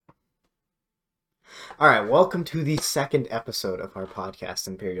All right, welcome to the second episode of our podcast,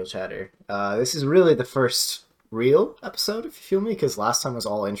 Imperial Chatter. This is really the first real episode, if you feel me, because last time was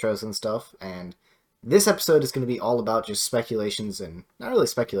all intros and stuff, and this episode is going to be all about just speculations and not really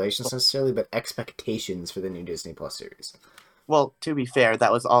speculations necessarily, but expectations for the new Disney Plus series. Well, to be fair,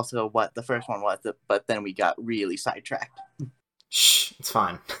 that was also what the first one was, but then we got really sidetracked. Shh, it's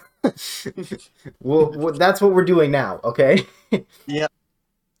fine. Well, that's what we're doing now, okay? Yep.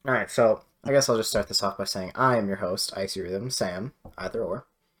 All right, so I guess I'll just start this off by saying I am your host, Icy Rhythm, Sam, either or.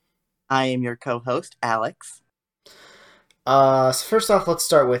 I am your co-host, Alex. So first off, let's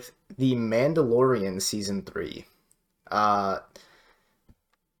start with The Mandalorian Season 3. You want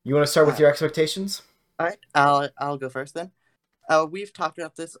to start with your expectations? All right, I'll go first then. We've talked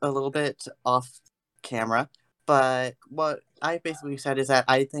about this a little bit off camera, but what I basically said is that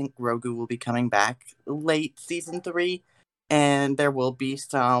I think Grogu will be coming back late Season 3, and there will be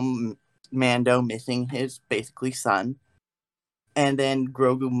some Mando missing his basically son, and then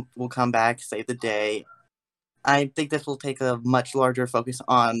Grogu will come back, save the day. I think this will take a much larger focus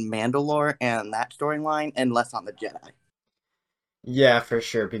on Mandalore and that storyline, and less on the Jedi. Yeah, for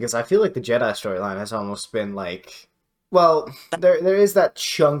sure, because I feel like the Jedi storyline has almost been like, well, there is that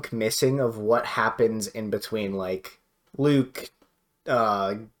chunk missing of what happens in between, like Luke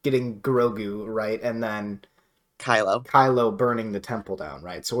getting Grogu, right, and then Kylo burning the temple down,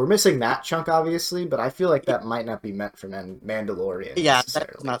 right? So we're missing that chunk, obviously, but I feel like that might not be meant for Mandalorian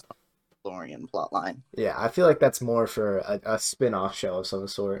necessarily. That's not the Mandalorian plotline. Yeah, I feel like that's more for a spin-off show of some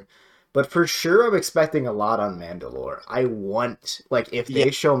sort. But for sure, I'm expecting a lot on Mandalore. I want, like, if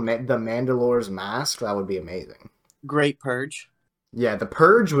they show the Mandalore's mask, that would be amazing. Great Purge. Yeah, the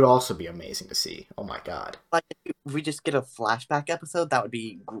Purge would also be amazing to see. Oh my god. Like, if we just get a flashback episode, that would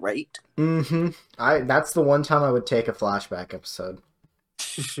be great. Mm-hmm. That's the one time I would take a flashback episode.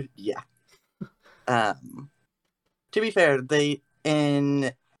 Yeah. To be fair,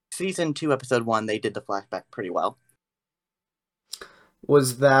 in Season 2, Episode 1, they did the flashback pretty well.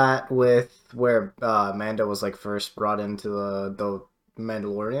 Was that with where Mando was like first brought into the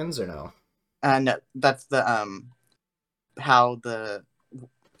Mandalorians or no? No, that's the how the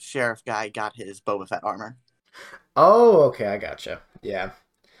sheriff guy got his Boba Fett armor. Oh, okay, I gotcha. Yeah.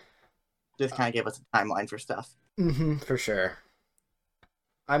 Just kind of gave us a timeline for stuff. Mm-hmm, for sure.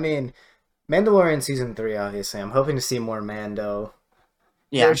 I mean, Mandalorian Season 3, obviously. I'm hoping to see more Mando.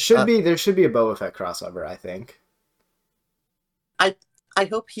 Yeah, there should be a Boba Fett crossover, I think. I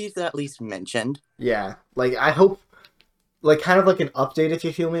hope he's at least mentioned. Yeah, like I hope, like kind of like an update, if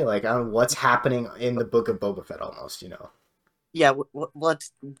you feel me, like on what's happening in the Book of Boba Fett, almost, you know. Yeah,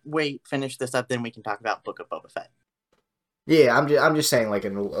 let's finish this up, then we can talk about Book of Boba Fett. Yeah, I'm just saying like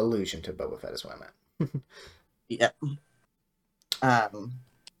an allusion to Boba Fett is what I meant. Yeah.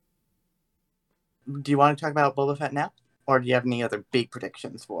 Do you want to talk about Boba Fett now, or do you have any other big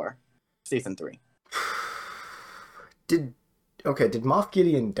predictions for Season 3? Did Moff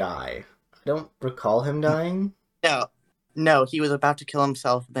Gideon die? I don't recall him dying. No, he was about to kill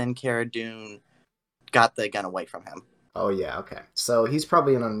himself, then Cara Dune got the gun away from him. Oh, yeah, okay. So he's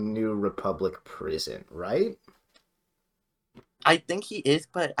probably in a New Republic prison, right? I think he is,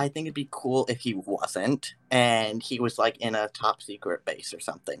 but I think it'd be cool if he wasn't, and he was, like, in a top-secret base or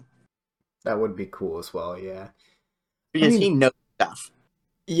something. That would be cool as well, yeah. Because he knows stuff.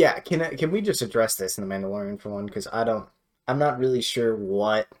 Yeah, can we just address this in The Mandalorian for one? Because I'm not really sure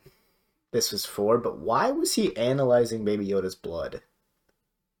what this was for, but why was he analyzing Baby Yoda's blood?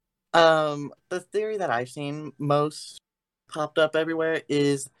 The theory that I've seen most popped up everywhere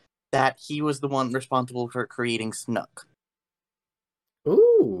is that he was the one responsible for creating Snoke.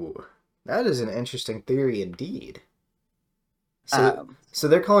 Ooh, that is an interesting theory indeed. So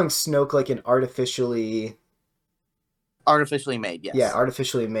they're calling Snoke like an artificially made, yes. Yeah,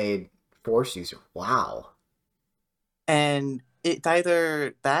 artificially made Force user. Wow. And it's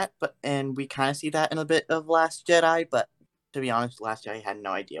either that, and we kind of see that in a bit of Last Jedi, but to be honest, Last Jedi had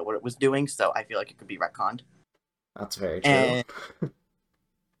no idea what it was doing, so I feel like it could be retconned. That's very true. And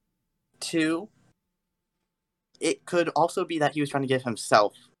 2, it could also be that he was trying to give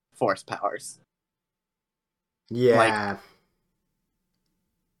himself Force powers. Yeah.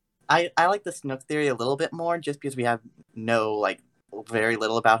 I like the Snoke theory a little bit more, just because we have very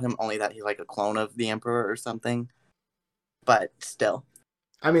little about him, only that he's like a clone of the Emperor or something. But still,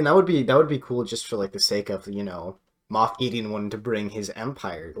 I mean, that would be cool just for like the sake of, you know, Moff Gideon wanting to bring his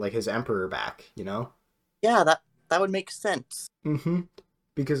empire, like his emperor back, you know? Yeah, that would make sense. Mm-hmm.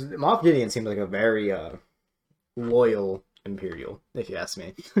 Because Moff Gideon seems like a very loyal Imperial, if you ask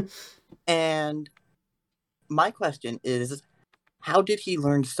me. And my question is, how did he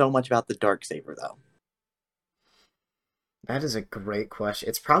learn so much about the Darksaber, though? That is a great question.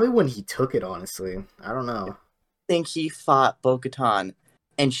 It's probably when he took it, honestly. I don't know. I think he fought Bo-Katan,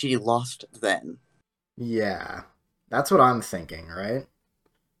 and she lost then. Yeah. That's what I'm thinking, right?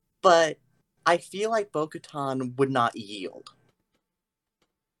 But I feel like Bo-Katan would not yield.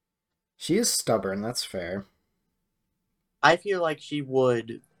 She is stubborn, that's fair. I feel like she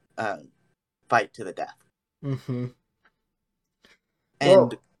would uh, fight to the death. Mm-hmm. And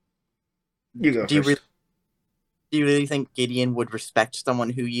Well, you go do you really, first. do you really think Gideon would respect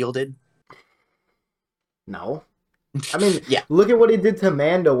someone who yielded? No. I mean, Yeah, look at what he did to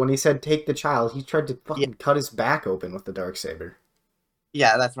Mando when he said, take the child. He tried to yeah, fucking cut his back open with the Darksaber.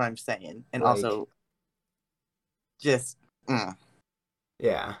 yeah. That's what I'm saying. And Like, also, just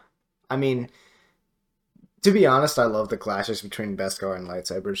yeah. I mean, to be honest, I love the clashes between Beskar and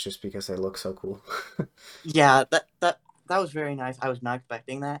lightsabers just because they look so cool. yeah. That was very nice. I was not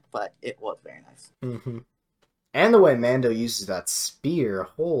expecting that, but it was very nice. hmm And the way Mando uses that spear,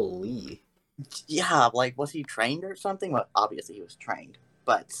 holy. Yeah, like was he trained or something? Well, obviously he was trained,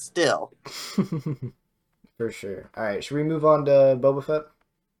 but still, For sure. All right, should we move on to Boba Fett?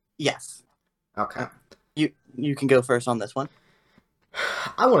 yes. Okay. Uh, you can go first on this one.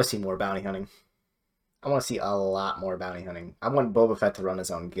 I want to see more bounty hunting. I want to see a lot more bounty hunting. I want Boba Fett to run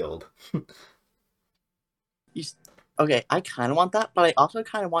his own guild. You, okay, I kind of want that, but I also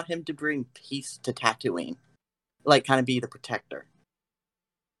kind of want him to bring peace to Tatooine, like kind of be the protector.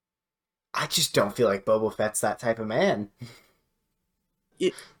 I just don't feel like Boba Fett's that type of man.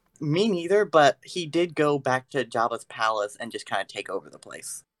 It, me neither, but he did go back to Jabba's palace and just kind of take over the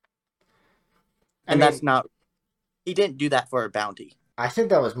place, I and that's mean, not. He didn't do that for a bounty. I think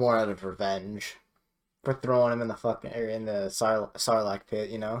that was more out of revenge for throwing him in the fucking or in the Sarlacc pit.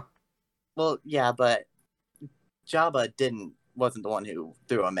 You know, Well, yeah, but Jabba wasn't the one who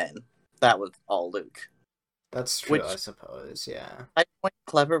threw him in. That was all Luke. that's true. I Which suppose. Yeah, I find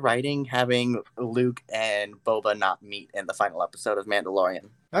clever writing having Luke and Boba not meet in the final episode of Mandalorian.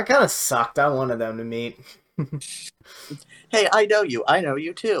 that kind of sucked. I wanted them to meet. Hey, I know you. I know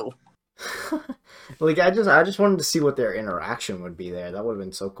you too. Like I just wanted to see what their interaction would be there. That would have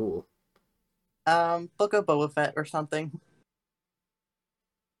been so cool. Book of Boba Fett or something.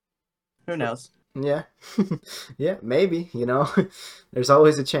 Who knows? Yeah, yeah, maybe. You know, there's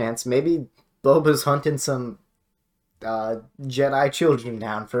always a chance. Maybe Boba's hunting some Jedi children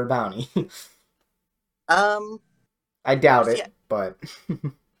down for a bounty. Um, I doubt yeah, it, but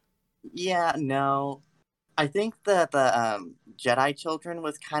yeah, no. I think that the Jedi children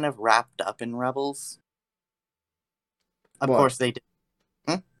was kind of wrapped up in Rebels. Of what course they did.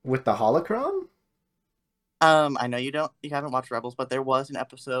 Hmm? with the holocron? I know you haven't watched Rebels, but there was an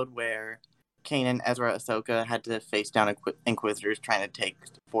episode where Kanan, Ezra, Ahsoka had to face down Inquisitors trying to take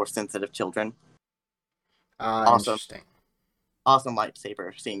Force-sensitive children. Awesome, Interesting. awesome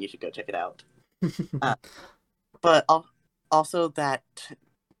lightsaber scene. You should go check it out. Uh, but also that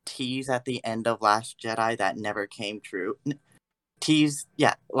tease at the end of Last Jedi that never came true. Tease,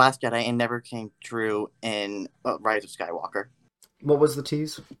 yeah, Last Jedi and never came true in Rise of Skywalker. What was the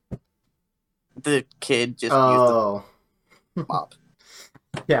tease? The kid just used the Oh, mop.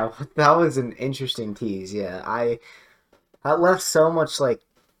 yeah, that was an interesting tease. Yeah, I left so much like,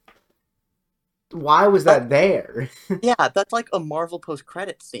 why was That that there? yeah, that's like a Marvel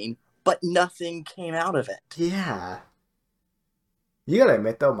post-credit scene, but nothing came out of it. Yeah. You gotta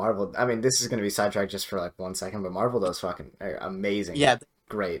admit though, Marvel. I mean, this is gonna be sidetracked just for like 1 second, but Marvel does fucking amazing, Yeah,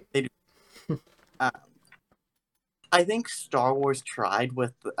 great. they do. Um, I think Star Wars tried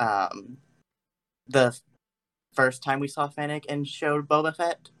with the first time we saw Fennec and showed Boba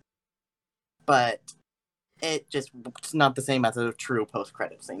Fett, but it's not the same as a true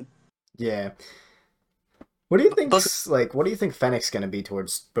post-credit scene. Yeah. What do you Book, think's like? What do you think Fennec's gonna be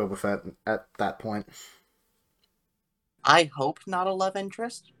towards Boba Fett at that point? I hope not a love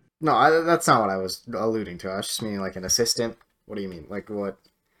interest. No, that's not what I was alluding to. I was just meaning like an assistant. What do you mean? Like what?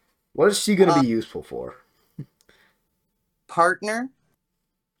 What is she gonna be Uh, useful for? Partner,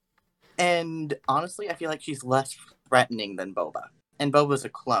 and honestly, I feel like she's less threatening than Boba. And Boba's a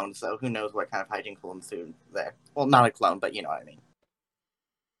clone, so who knows what kind of hijinks will ensue there. Well, not a clone, but you know what I mean.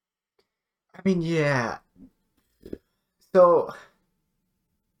 I mean, yeah. So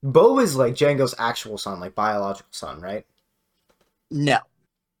Boba's like Django's actual son, like biological son, right? No.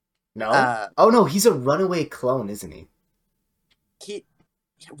 No. Uh, Oh no, he's a runaway clone, isn't he? he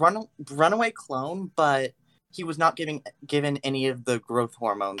runaway clone, but he was not given any of the growth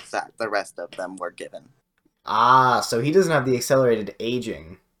hormones that the rest of them were given. Ah, so he doesn't have the accelerated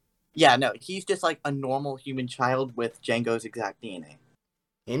aging. Yeah, no, he's just like a normal human child with Django's exact DNA.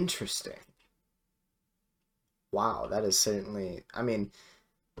 Interesting. Wow, that is certainly. I mean,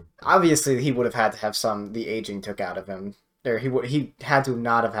 obviously he would have had to have some the aging took out of him. Or he had to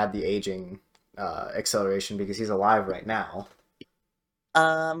not have had the aging acceleration because he's alive right now.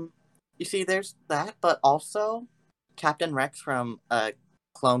 Um, you see, there's that, but also Captain Rex from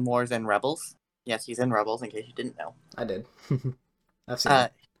Clone Wars and Rebels. Yes, he's in Rebels. In case you didn't know. I did. I've seen Uh,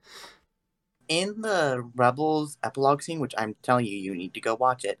 that. in the Rebels epilogue scene, which I'm telling you, you need to go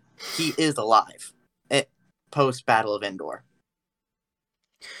watch it. He is alive. It post Battle of Endor.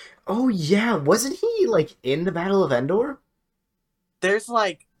 Oh yeah, wasn't he like in the Battle of Endor? There's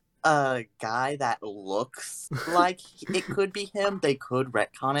like a guy that looks like it could be him. They could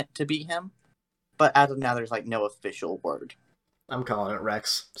retcon it to be him, but as of now, there's like no official word. I'm calling it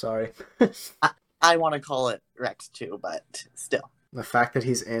Rex. Sorry. I, I want to call it Rex too, but still. The fact that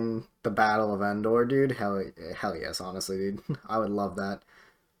he's in the Battle of Endor, dude, hell yes, honestly, dude. I would love that.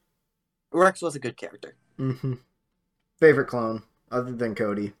 Rex was a good character. hmm Favorite clone, other than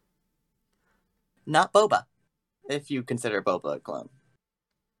Cody. Not Boba, if you consider Boba a clone.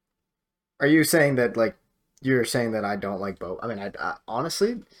 Are you saying that, like, you're saying that I don't like Bo? I mean, I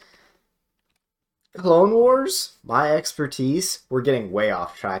honestly, Clone Wars, my expertise, we're getting way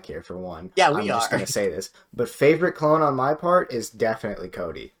off track here for one. Yeah, we I'm just are. going to say this. But favorite clone on my part is definitely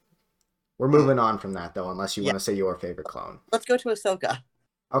Cody. We're Hmm. moving on from that, though, unless you Yeah, want to say your favorite clone. let's go to Ahsoka.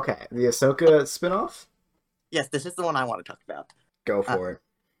 Okay, the Ahsoka spinoff? Yes, this is the one I want to talk about. Go Uh, for it.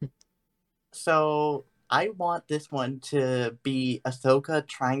 so I want this one to be Ahsoka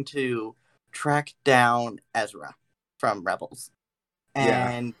trying to track down Ezra from Rebels,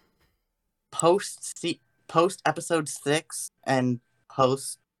 Yeah. and post episode 6 and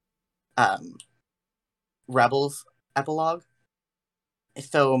post um Rebels epilogue.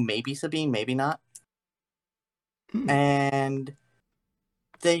 So maybe Sabine, maybe not. Hmm. And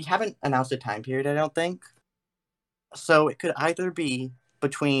they haven't announced a time period, I don't think. So it could either be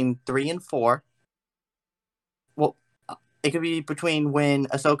between 3 and 4. Well, it could be between when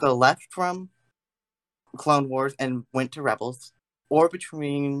Ahsoka left from Clone Wars and went to Rebels, or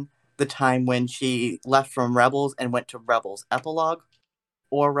between the time when she left from Rebels and went to Rebels epilogue,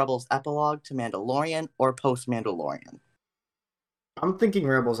 or Rebels epilogue to Mandalorian, or post Mandalorian. I'm thinking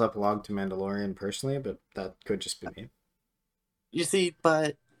Rebels epilogue to Mandalorian personally, but that could just be me. You see,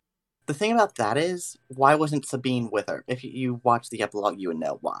 but the thing about that is, why wasn't Sabine with her? If you watch the epilogue, you would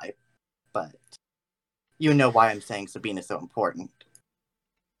know why. But you know why I'm saying Sabine is so important.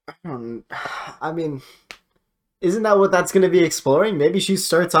 I mean, isn't that what that's going to be exploring? Maybe she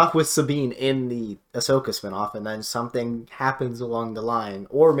starts off with Sabine in the Ahsoka spinoff, and then something happens along the line,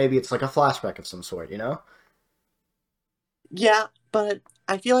 or maybe it's like a flashback of some sort. You know? Yeah, but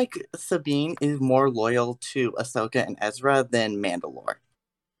I feel like Sabine is more loyal to Ahsoka and Ezra than Mandalore.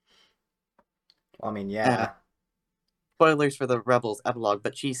 I mean, Uh, yeah. spoilers for the Rebels epilogue,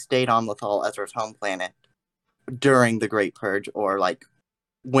 but she stayed on Lothal, Ezra's home planet, during the Great Purge, or like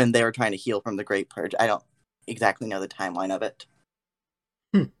when they were trying to heal from the Great Purge. I don't exactly know the timeline of it,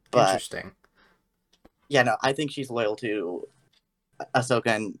 but Interesting. yeah, no, I think she's loyal to Ahsoka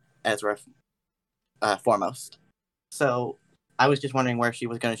and Ezra foremost. So I was just wondering where she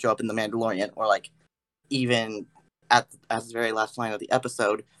was going to show up in the Mandalorian, or like even at the very last line of the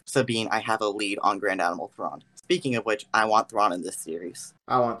episode, Sabine, I have a lead on Grand Animal Thrawn. Speaking of which, I want Thrawn in this series.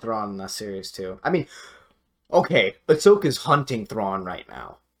 I want Thrawn in that series too. I mean, okay, Ahsoka's hunting Thrawn right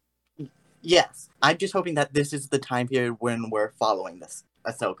now. Yes, I'm just hoping that this is the time period when we're following this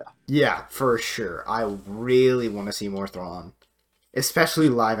Ahsoka. Yeah, for sure. I really want to see more Thrawn, especially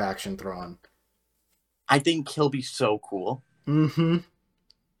live action Thrawn. I think he'll be so cool. Mm-hmm.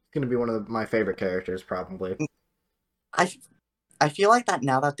 Gonna be one of my favorite characters, probably. I I feel like that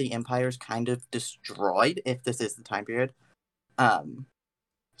now that the Empire's kind of destroyed, if this is the time period, um,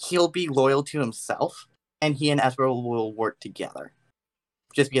 he'll be loyal to himself, and he and Ezra will work together,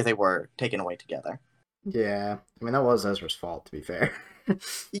 just because they were taken away together. Yeah, I mean that was Ezra's fault, to be fair.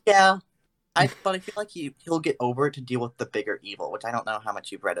 Yeah, but I feel like he'll get over it to deal with the bigger evil, which I don't know how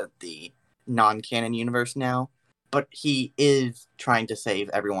much you've read of the non-canon universe now, but he is trying to save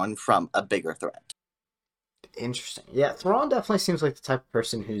everyone from a bigger threat. Interesting. Yeah, Thrawn definitely seems like the type of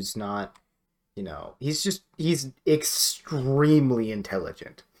person who's not, he's extremely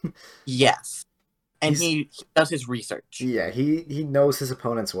intelligent. Yes, and He's he does his research. yeah, he knows his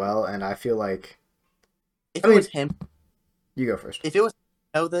opponents well, and I feel like If I it mean, was him, you go first. if it was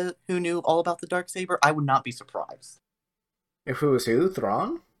who knew all about the dark saber, I would not be surprised. If it was who?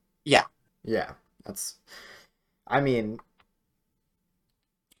 Thrawn? Yeah, Yeah, that's. I mean,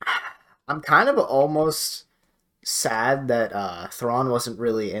 I'm kind of almost sad that Thrawn wasn't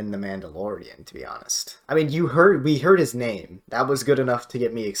really in The Mandalorian, to be honest. I mean, we heard his name. That was good enough to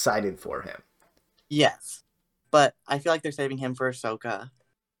get me excited for him. Yes, but I feel like they're saving him for Ahsoka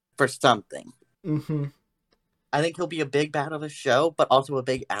for something. Mm-hmm. I think he'll be a big bad of a show, but also a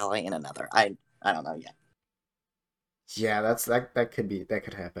big ally in another. I don't know yet. Yeah, that could be that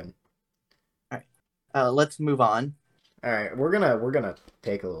could happen. All right, let's move on. All right, we're gonna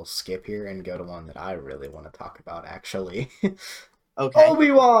take a little skip here and go to one that I really want to talk about, actually. Okay,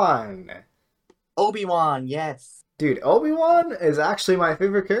 Obi-Wan! Obi-Wan. Yes, Dude, Obi-Wan is actually my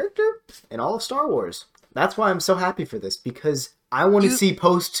favorite character in all of Star Wars. That's why I'm so happy for this, because I want to you see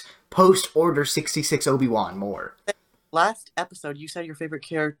post Order 66 Obi-Wan more. last episode you said your favorite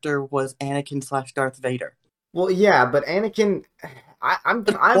character was Anakin slash Darth Vader. Well, yeah, but Anakin, I'm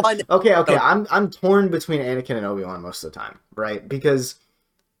One. okay. I'm torn between Anakin and Obi-Wan most of the time, right? Because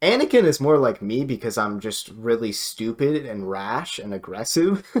Anakin is more like me because I'm just really stupid and rash and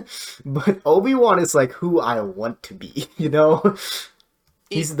aggressive. But Obi-Wan is like who I want to be, you know?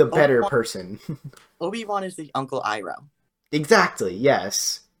 He's the better person. Obi-Wan is the Uncle Iroh. Exactly,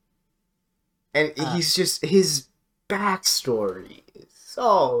 yes. And Uh, he's just his backstory is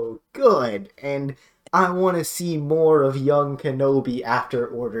so good, and I want to see more of young Kenobi after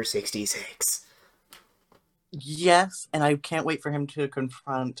Order 66. yes, and I can't wait for him to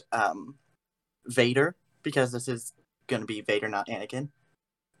confront Vader because this is going to be Vader, not Anakin.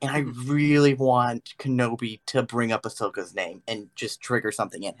 And I really want Kenobi to bring up Ahsoka's name and just trigger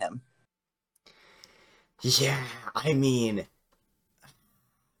something in him. Yeah, I mean,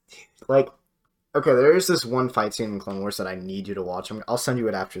 like, okay, there is this one fight scene in Clone Wars that I need you to watch. I'll send you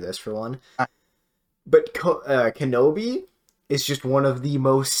it after this for one. Uh, But Kenobi is just one of the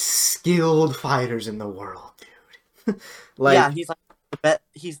most skilled fighters in the world, dude. yeah, Like,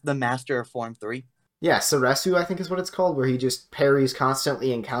 he's the master of Form 3. yeah, Saresu, I think is what it's called, where he just parries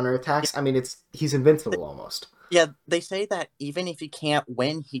constantly and Yeah, counterattacks. I mean, he's invincible almost. yeah, they say that even if he can't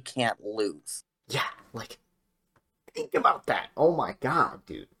win, he can't lose. Yeah, like, think about that. Oh my god,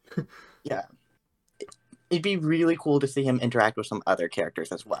 dude. Yeah, it'd be really cool to see him interact with some other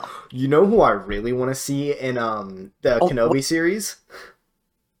characters as well. You know who I really want to see in the Oh, Kenobi series?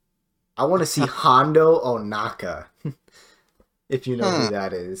 I want to see Hondo Onaka, if you know who hmm.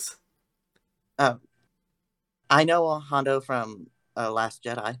 that is. Uh, I know Hondo from Last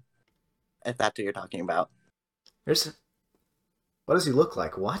Jedi, if that's what you're talking about. There's what does he look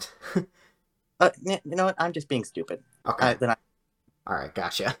like? What? You know what? I'm just being stupid. Okay. Then All right,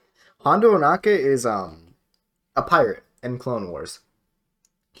 gotcha. Hondo Onaka is a pirate in Clone Wars.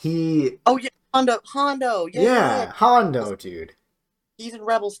 He oh yeah, Hondo, yeah. yeah, Hondo, dude. He's in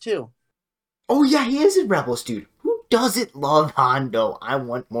Rebels too. Oh yeah, he is in Rebels, dude. Who doesn't love Hondo? I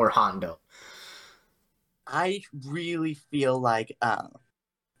want more Hondo. I really feel like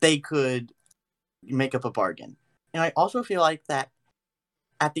they could make up a bargain, and I also feel like that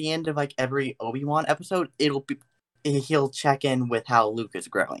at the end of like every Obi-Wan episode, he'll check in with how Luke is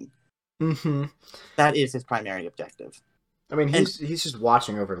growing. Mm-hmm. That is his primary objective. I mean, And he's just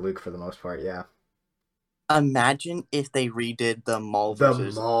watching over Luke for the most part. Yeah. imagine if they redid the Maul The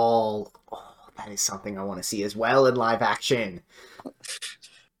versus. Maul. Oh, that is something I want to see as well in live action.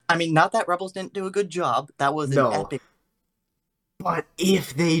 I mean, not that Rebels didn't do a good job. That was an No, epic. but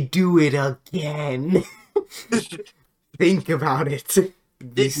if they do it again, think about it. It'd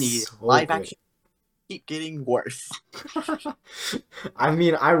be Disney so live good. action keep getting worse. I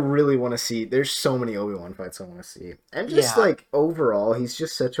mean, I really want to see. There's so many Obi-Wan fights I want to see, and just Yeah. like overall, he's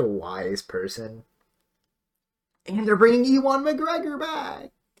just such a wise person. And they're bringing Ewan McGregor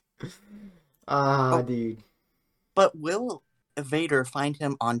back. Ah, Oh, dude. but will Vader find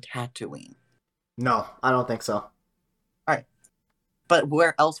him on Tatooine? No, I don't think so. All right. But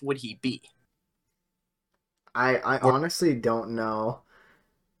where else would he be? I Or honestly don't know.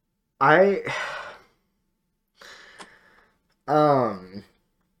 I um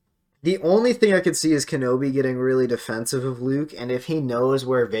the only thing I could see is Kenobi getting really defensive of Luke, and if he knows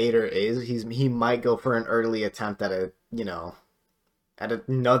where Vader is, he might go for an early attempt at at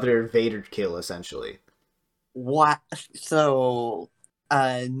another Vader kill essentially. what? So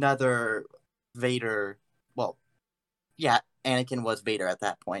another Vader. Well, yeah, Anakin was Vader at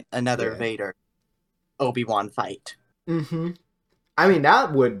that point. Another Yeah. Vader Obi-Wan fight. Mm-hmm. I mean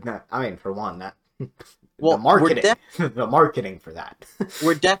that would not, I mean for one that the Well, marketing the marketing for that.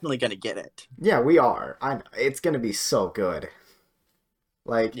 we're definitely gonna get it. Yeah, we are. I know. It's gonna be so good.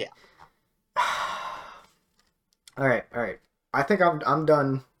 Like Yeah. all right. I think I'm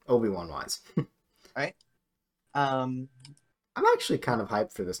done Obi-Wan wise. All right. Um. I'm actually kind of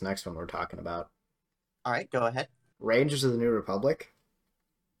hyped for this next one we're talking about. All right. Go ahead. Rangers of the New Republic.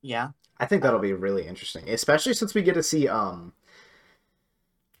 Yeah. I think that'll be really interesting, especially since we get to see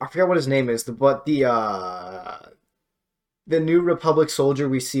I forget what his name is, but the New Republic soldier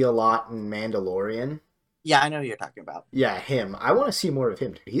we see a lot in Mandalorian. Yeah, I know who you're talking about. Yeah, him. I want to see more of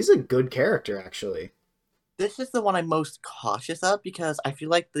him, dude. He's a good character, actually. This is the one I'm most cautious of because I feel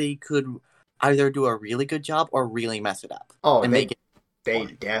like they could either do a really good job or really mess it up Oh, and make it they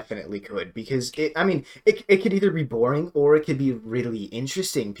boring. definitely could because I mean, it could either be boring or it could be really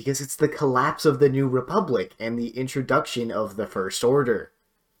interesting because it's the collapse of the New Republic and the introduction of the First Order.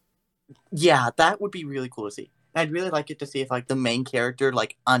 Yeah, that would be really cool to see. I'd really like it to see if like the main character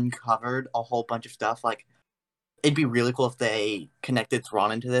like uncovered a whole bunch of stuff. Like it'd be really cool if they connected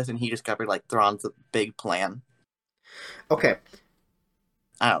Thrawn into this and he discovered like Thrawn's big plan. Okay,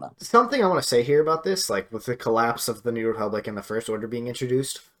 I don't know. something I want to say here about this, like with the collapse of the New Republic and the First Order being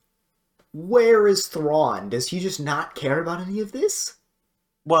introduced. Where is Thrawn? Does he just not care about any of this?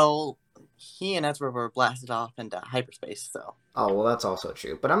 Well, he and Ezra were blasted off into hyperspace, so Oh, well, that's also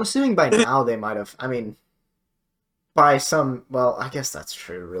true. But I'm assuming by now they might have. I mean, by some. Well, I guess that's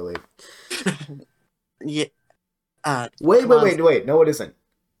true, really. yeah. Wait, Come wait, on, wait, wait. No, it isn't.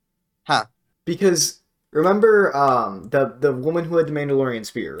 huh? Because remember the woman who had the Mandalorian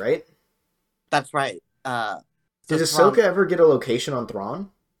spear, right? That's right. So Did Thrawn, Ahsoka ever get a location on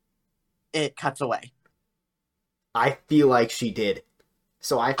Thrawn? it cuts away. I feel like she did.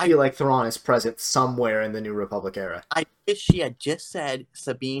 So I I feel like Thrawn is present somewhere in the New Republic era. I wish she had just said,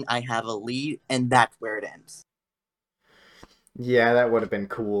 Sabine, I have a lead, and that's where it ends. Yeah, that would have been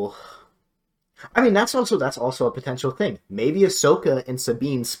cool. I mean, that's also a potential thing. Maybe Ahsoka and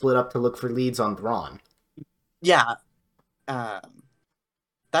Sabine split up to look for leads on Thrawn. Yeah, um,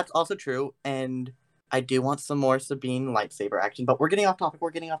 that's also true, and I do want some more Sabine lightsaber action, but we're getting off topic.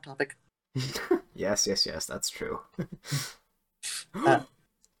 We're getting off topic. Yes, yes, yes, that's true. Uh,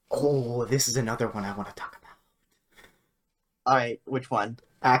 Oh, this is another one I want to talk about. all right, which one?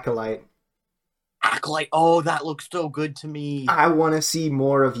 Acolyte. Acolyte. Oh, that looks so good to me. I want to see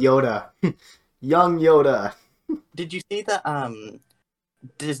more of Yoda. Young Yoda. Did you see the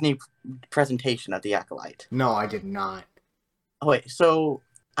Disney presentation of the Acolyte? No, I did not. Oh wait, so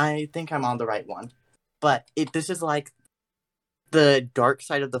I think I'm on the right one, but this is like the dark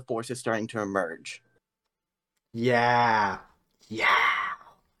side of the Force is starting to emerge. Yeah. Yeah.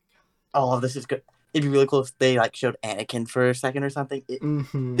 Oh, this is good. It'd be really cool if they like showed Anakin for a second or something.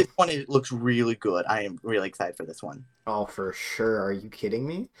 Mm-hmm. This one looks really good. I am really excited for this one. Oh, for sure. Are you kidding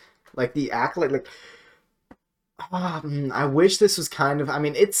me? Like the Acolyte, like I wish this was kind of. I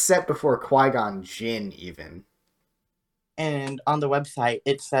mean, it's set before Qui-Gon Jinn, even. And on the website,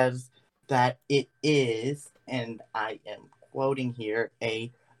 it says that it is, and I am quoting here,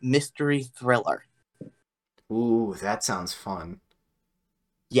 a mystery thriller. Ooh, that sounds fun.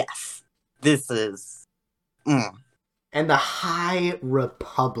 Yes, this is. Mm. And the High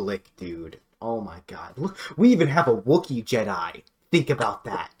Republic, dude. Oh my god. Look, we even have a Wookiee Jedi. Think about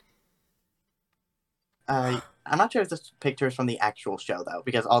that. I'm not sure if this picture is from the actual show though,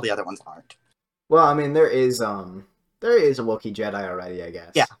 because all the other ones aren't. Well, I mean, there is a Wookiee Jedi already, I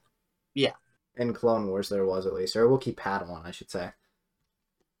guess. Yeah. Yeah. In Clone Wars, there was at least, or a Wookiee Padawan, I should say.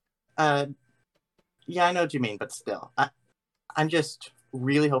 Yeah, I know what you mean, but still, I'm just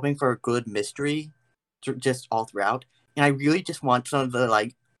really hoping for a good mystery, just all throughout, and I really just want some of the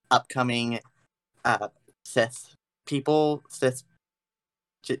like upcoming Sith people, Sith,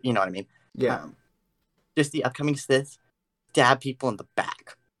 you know what I mean? Yeah. Just the upcoming Sith stab people in the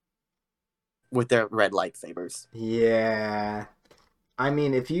back with their red lightsabers. Yeah. I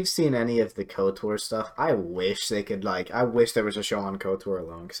mean, if you've seen any of the KOTOR stuff, I wish they could I wish there was a show on KOTOR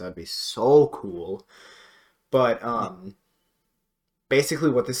alone because that'd be so cool. But basically,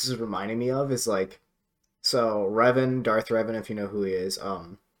 what this is reminding me of is so Revan, Darth Revan, if you know who he is.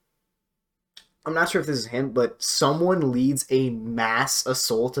 I'm not sure if this is him, but someone leads a mass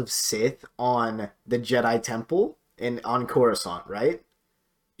assault of Sith on the Jedi Temple on Coruscant, right?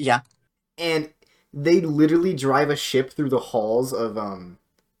 Yeah. And they literally drive a ship through the halls of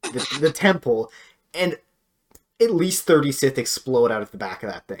the temple, and at least 30 Sith explode out of the back of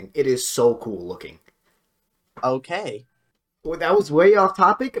that thing. It is so cool looking. Okay. Well, that was way off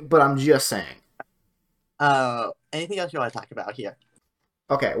topic, but I'm just saying. Anything else you want to talk about here?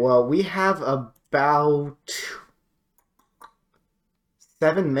 Okay, well, we have about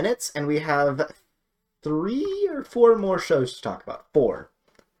 7 minutes, and we have 3 or 4 more shows to talk about. 4.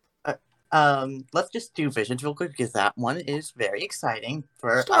 Let's just do Visions real quick because that one is very exciting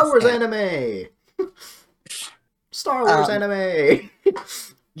for Star us Wars anime. Star Wars anime.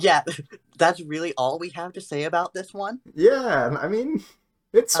 Yeah, that's really all we have to say about this one. Yeah, I mean,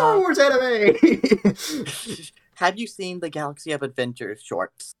 it's Star Uh, Wars anime. have you seen the Galaxy of Adventures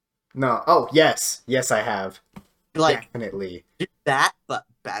shorts? No. Oh, yes. Yes, I have. Like, Definitely. do that, but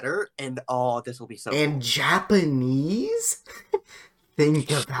better, and oh, this will be so And cool. Japanese?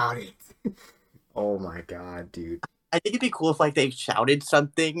 Think about it. Oh my god, dude. I think it'd be cool if like they shouted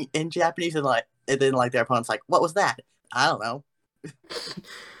something in Japanese and then like their opponent's like, "What was that?" I don't know.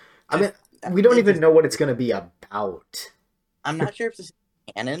 I mean, Just we don't it even just know what it's going to be about. I'm not sure if this is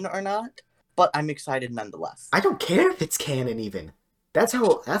canon or not, but I'm excited nonetheless. I don't care if it's canon even. That's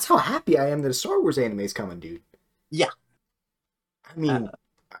how happy I am that a Star Wars anime is coming, dude. Yeah, I uh, mean,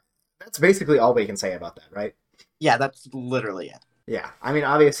 that's basically all we can say about that, right? yeah, that's literally it. Yeah. I mean,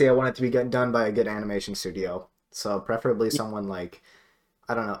 obviously I want it to be done by a good animation studio. So preferably Yeah. someone like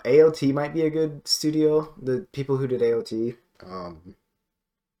I don't know, AOT might be a good studio. The people who did AOT.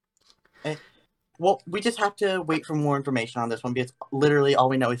 Eh, well, we just have to wait for more information on this one because literally all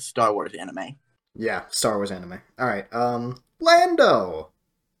we know is Star Wars anime. Yeah, Star Wars anime. All right. Lando.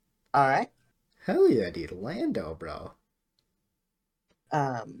 All right. Hell yeah, dude. Lando, bro.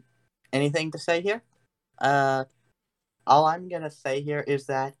 Um, anything to say here? Uh, all I'm gonna say here is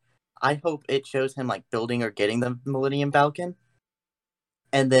that I hope it shows him like building or getting the Millennium Falcon,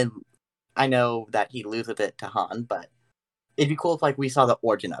 and then I know that he loses it to Han, but it'd be cool if like we saw the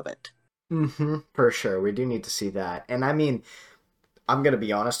origin of it. Mm-hmm. For sure. We do need to see that. And I mean, I'm gonna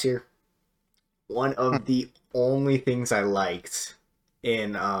be honest here. One of the only things I liked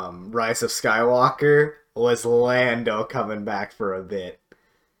in Rise of Skywalker was Lando coming back for a bit.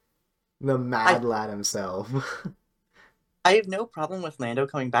 The I Mad Lad himself. I have no problem with Lando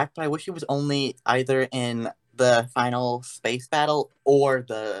coming back, but I wish he was only either in the final space battle or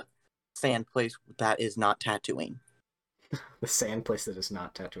the sand place that is not Tatooine. The sand place that is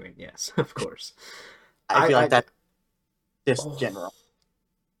not Tatooine. Yes, of course. I feel like I that's just oh, general.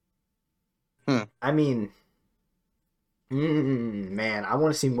 Hmm. I mean, man, I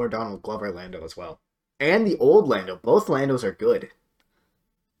want to see more Donald Glover Lando as well, and the old Lando. Both Landos are good.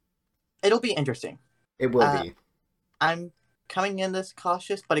 It'll be interesting. It will Uh, be I'm coming in this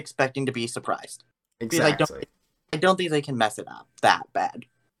cautious, but expecting to be surprised because exactly. I don't think they can mess it up that bad.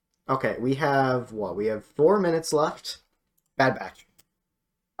 Okay, we have what? We have 4 minutes left. Bad Batch.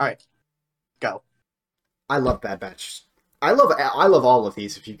 All right, go. I love Bad Batch. I love all of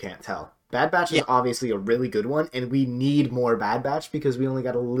these. If you can't tell, Bad Batch is Yeah, obviously a really good one, and we need more Bad Batch because we only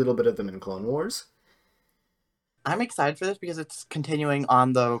got a little bit of them in Clone Wars. I'm excited for this because it's continuing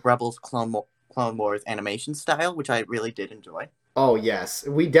on the Rebels Clone Wars animation style, which I really did enjoy. Oh yes,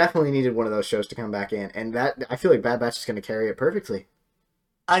 we definitely needed one of those shows to come back in, and that I feel like Bad Batch is going to carry it perfectly.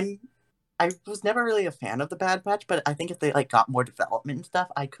 I'm I was never really a fan of the Bad Batch, but I think if they like got more development and stuff,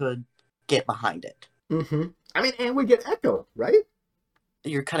 I could get behind it. Mm-hmm. I mean, and we get Echo, right?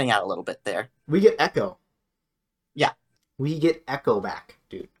 You're cutting out a little bit there. We get Echo. Yeah, We get Echo back,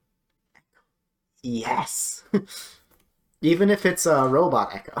 dude. Yes. Even if it's a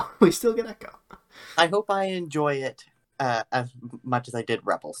robot Echo, we still get Echo. I hope I enjoy it as much as I did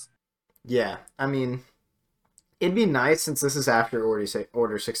Rebels. Yeah, I mean, it'd be nice since this is after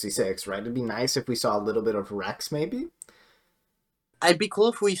Order 66, right? It'd be nice if we saw a little bit of Rex, maybe. I'd be cool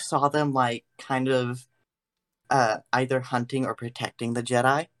if we saw them like kind of either hunting or protecting the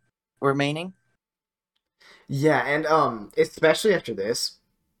Jedi remaining. Yeah, and especially after this.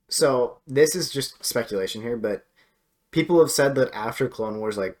 So this is just speculation here, but people have said that after Clone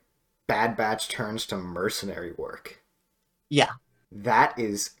Wars, like Bad Batch turns to mercenary work. Yeah, That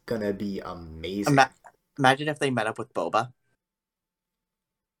is gonna be amazing. Ima- imagine if they met up with Boba.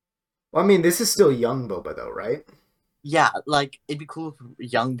 Well, I mean, this is still young Boba, though, right? Yeah, like it'd be cool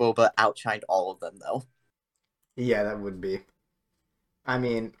if young Boba outshined all of them, though. Yeah, that would be. I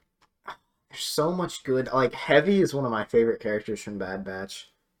mean, there's so much good. Like Heavy is one of my favorite characters from Bad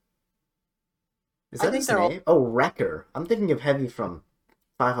Batch. Is I that think his they're all name? Oh, Wrecker. I'm thinking of Heavy from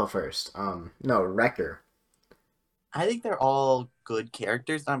 501st. No, Wrecker. I think they're all good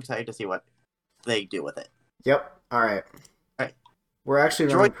characters, and I'm excited to see what they do with it. Yep. All right. All right, We're actually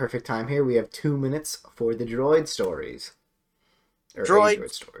running droid, perfect time here. We have 2 minutes for the droid stories. Or a droid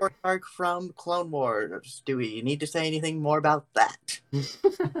droid story story. arc from Clone Wars. Do we need to say anything more about that?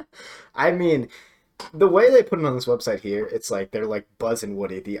 I mean, the way they put it on this website here, it's like they're like Buzz and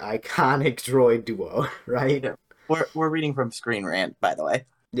Woody, the iconic droid duo, right? Yeah, we're reading from Screen Rant, by the way.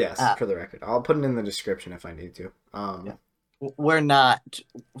 Yes, Uh, for the record. I'll put it in the description if I need to. yeah. We're not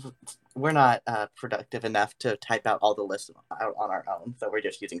productive enough to type out all the lists out on our own, so we're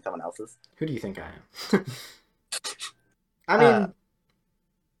just using someone else's. Who do you think I am? I Uh, mean,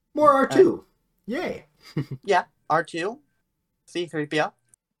 More Uh, R2. Yay. yeah, R2, C3PO.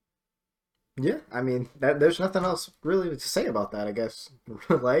 Yeah, I mean, there's nothing else really to say about that, I guess.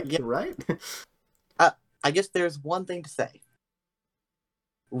 Like, Yeah, right? I guess there's one thing to say.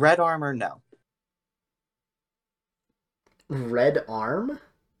 Red armor, no. Red arm?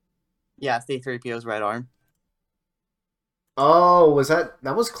 Yeah, C3PO's red arm. Oh,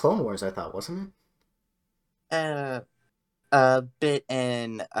 that was Clone Wars, I thought, wasn't it? Uh, a bit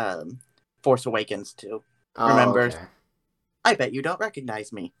in Force Awakens too. Oh, Remember, okay. I bet you don't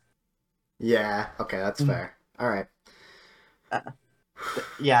recognize me. Yeah, okay, that's fair. All right. Uh,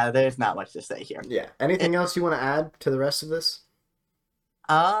 yeah, there's not much to say here. Yeah. Anything It, else you want to add to the rest of this?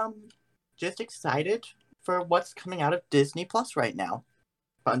 um, just excited for what's coming out of Disney Plus right now.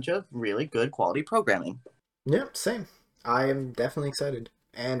 Bunch of really good quality programming. Yep, same. I am definitely excited.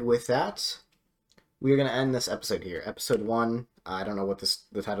 And with that, we are going to end this episode here. Episode 1. I don't know what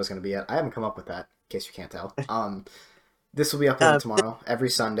the title is going to be yet. I haven't come up with that, in case you can't tell. This will be uploaded Uh, tomorrow, every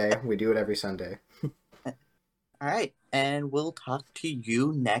Sunday. We do it every Sunday. all right, and we'll talk to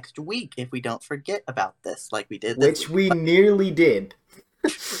you next week if we don't forget about this, like we did this Which week. we But nearly did.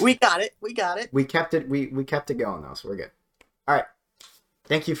 we got it. We got it. We kept it going though, so we're good. All right.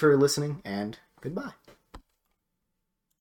 Thank you for listening and goodbye.